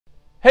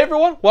Hey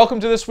everyone, welcome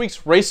to this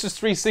week's Racers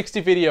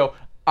 360 video.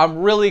 I'm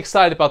really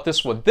excited about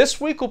this one.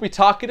 This week we'll be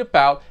talking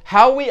about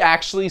how we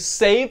actually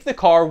save the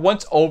car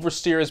once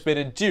oversteer has been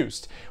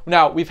induced.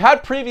 Now, we've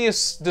had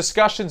previous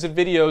discussions and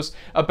videos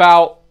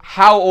about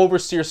how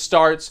oversteer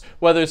starts,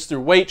 whether it's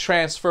through weight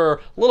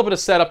transfer, a little bit of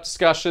setup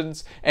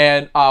discussions,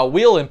 and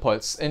wheel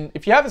inputs. And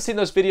if you haven't seen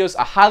those videos,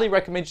 I highly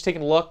recommend you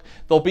taking a look.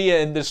 They'll be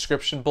in the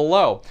description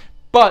below.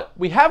 But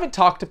we haven't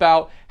talked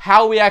about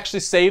how we actually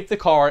save the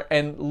car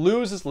and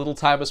lose as little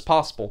time as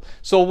possible.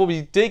 So we'll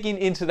be digging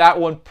into that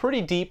one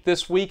pretty deep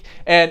this week.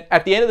 And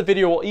at the end of the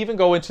video, we'll even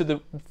go into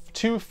the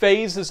two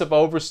phases of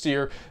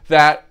oversteer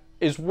that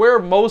is where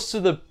most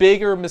of the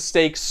bigger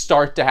mistakes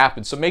start to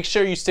happen. So make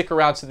sure you stick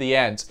around to the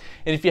end.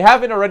 And if you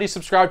haven't already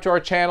subscribed to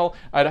our channel,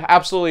 I'd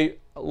absolutely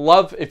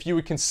love if you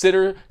would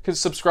consider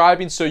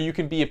subscribing so you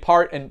can be a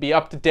part and be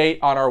up to date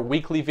on our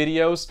weekly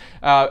videos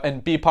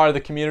and be a part of the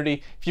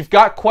community. If you've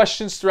got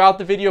questions throughout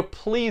the video,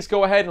 please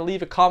go ahead and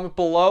leave a comment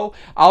below.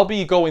 I'll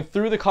be going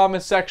through the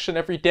comment section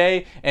every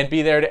day and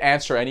be there to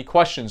answer any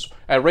questions.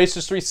 At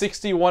Racers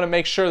 360, you want to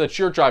make sure that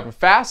you're driving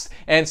fast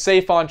and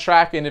safe on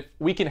track, and if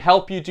we can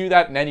help you do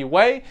that in any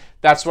way,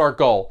 that's our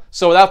goal.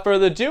 So without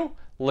further ado,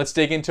 let's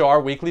dig into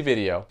our weekly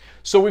video.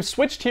 So we've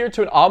switched here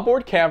to an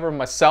onboard camera of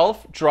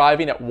myself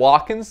driving at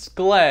Watkins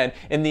Glen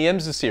in the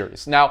IMSA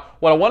series. Now,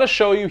 what I want to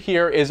show you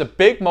here is a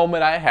big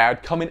moment I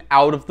had coming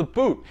out of the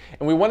boot.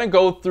 And we want to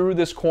go through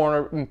this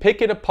corner and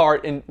pick it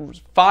apart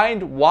and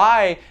find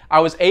why I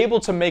was able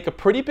to make a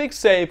pretty big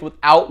save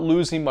without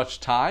losing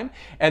much time.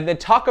 And then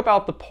talk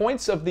about the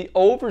points of the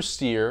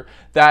oversteer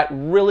that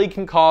really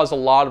can cause a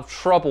lot of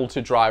trouble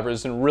to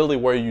drivers and really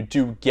where you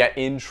do get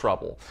in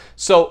trouble.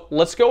 So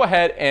let's go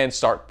ahead and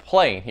start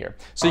playing here.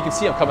 So you can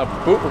see I'm coming up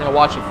the boot. We're going to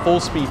watch it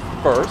full speed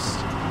first.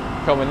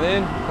 Coming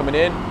in.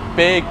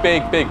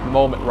 Big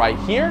moment right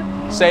here.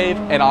 Save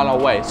and on our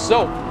way.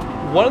 So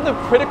one of the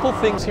critical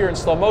things here in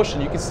slow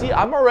motion, you can see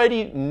I'm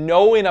already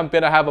knowing I'm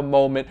going to have a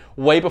moment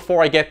way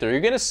before I get there.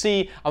 You're going to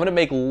see I'm going to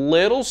make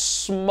little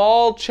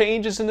small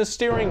changes in the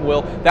steering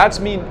wheel. That's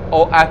me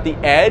at the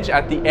edge.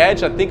 I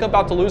think I'm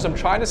about to lose. I'm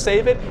trying to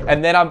save it,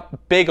 and then I'm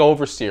big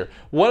oversteer.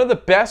 One of the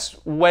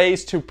best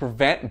ways to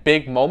prevent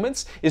big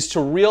moments is to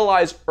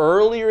realize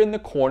earlier in the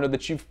corner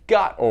that you've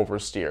got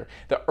oversteer.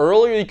 The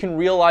earlier you can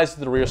realize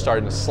that the rear is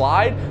starting to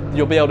slide,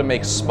 you'll be able to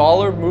make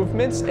smaller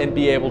movements and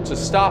be able to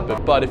stop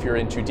it. But if you're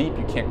in too deep,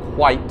 you can't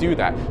quite do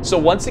that. So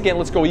once again,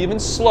 let's go even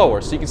slower.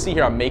 So you can see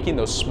here I'm making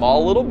those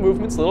small little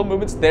movements.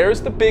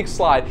 There's the big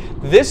slide.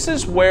 This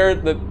is where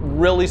the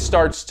really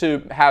starts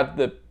to have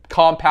the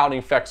compounding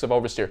effects of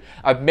oversteer.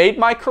 I've made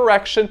my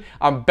correction.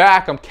 I'm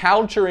back. I'm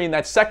countering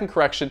that second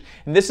correction.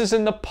 And this is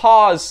in the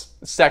pause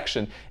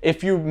section.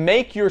 If you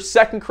make your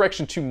second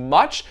correction too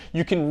much,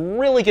 you can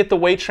really get the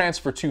weight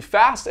transfer too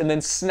fast and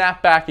then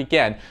snap back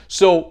again.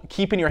 So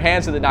keeping your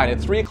hands at the 9 and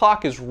 3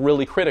 o'clock is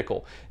really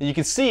critical. And you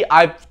can see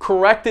I've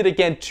corrected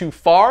again too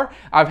far.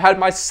 I've had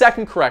my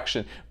second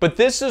correction. But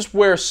this is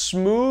where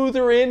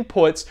smoother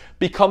inputs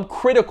become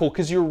critical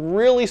because you're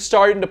really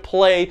starting to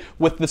play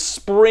with the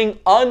spring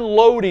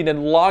unloading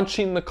and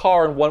launching the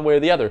car in one way or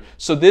the other.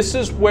 So this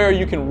is where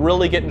you can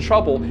really get in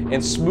trouble,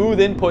 and smooth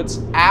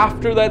inputs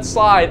after that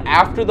slide,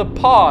 after the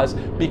pause,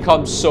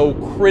 becomes so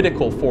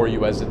critical for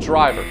you as a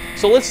driver.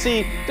 So let's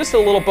see just a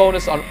little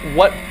bonus on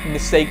what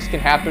mistakes can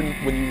happen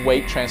when you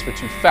weight transfer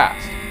too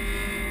fast.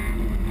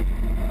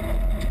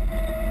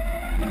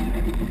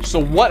 So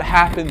what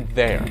happened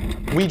there?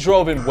 We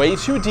drove in way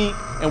too deep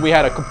and we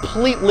had a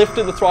complete lift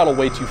of the throttle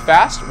way too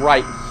fast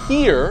right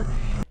here.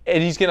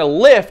 And he's going to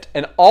lift,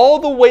 and all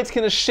the weight's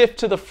going to shift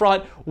to the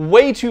front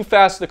way too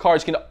fast. The car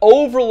is going to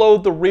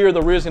overload the rear.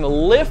 The rear is going to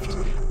lift,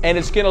 and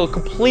it's going to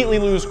completely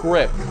lose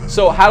grip.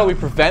 So how do we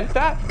prevent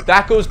that?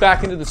 That goes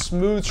back into the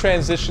smooth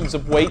transitions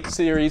of weight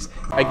series.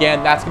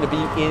 Again, that's going to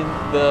be in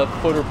the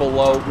footer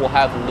below. We'll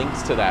have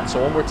links to that.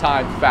 So one more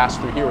time,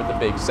 fast through here with the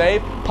big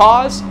save.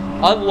 Pause,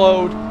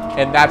 unload,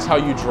 and that's how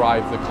you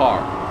drive the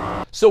car.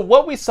 So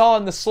what we saw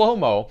in the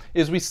slow-mo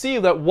is we see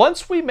that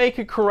once we make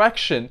a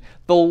correction,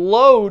 the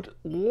load,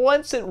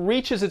 once it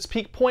reaches its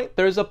peak point,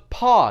 there's a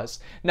pause.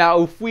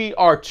 Now, if we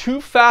are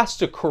too fast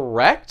to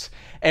correct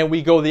and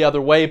we go the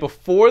other way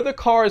before the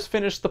car has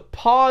finished the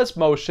pause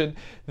motion,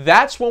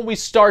 that's when we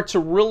start to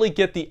really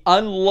get the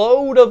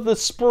unload of the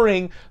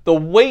spring, the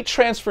weight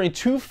transferring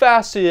too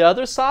fast to the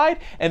other side,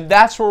 and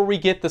that's where we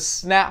get the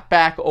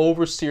snapback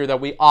oversteer that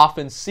we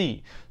often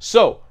see.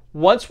 So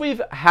once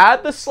we've had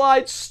the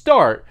slide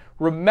start,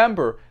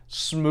 remember,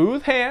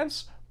 smooth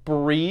hands,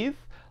 breathe,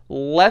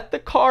 let the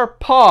car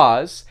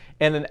pause,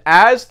 and then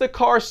as the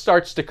car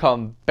starts to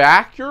come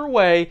back your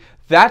way,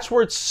 that's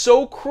where it's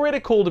so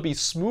critical to be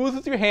smooth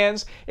with your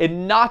hands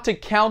and not to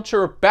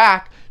counter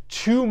back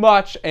too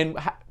much and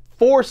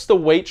force the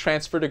weight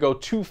transfer to go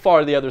too far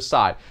to the other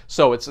side.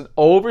 So it's an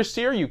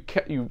oversteer.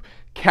 You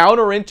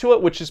counter into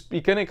it, which is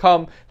going to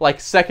come like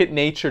second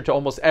nature to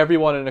almost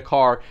everyone in a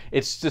car.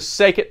 It's just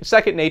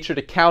second nature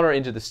to counter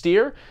into the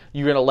steer.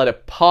 You're going to let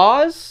it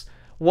pause.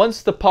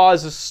 once the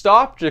pause is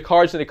stopped, your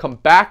car's going to come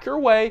back your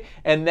way,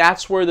 and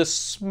that's where the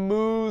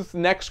smooth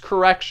next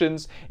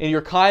corrections, and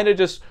you're kind of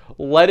just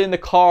letting the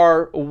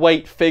car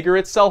weight figure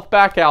itself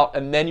back out,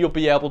 and then you'll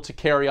be able to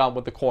carry on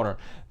with the corner.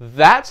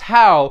 That's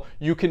how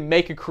you can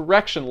make a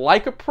correction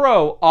like a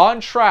pro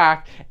on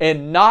track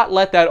and not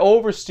let that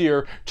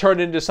oversteer turn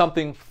into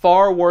something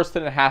far worse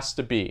than it has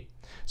to be.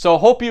 So I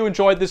hope you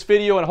enjoyed this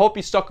video, and I hope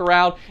you stuck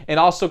around and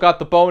also got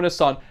the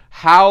bonus on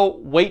how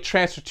weight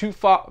transfer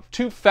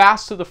too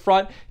fast to the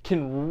front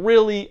can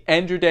really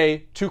end your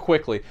day too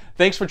quickly.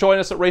 Thanks for joining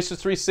us at Racer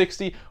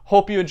 360.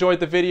 Hope you enjoyed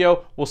the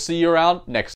video. We'll see you around next time.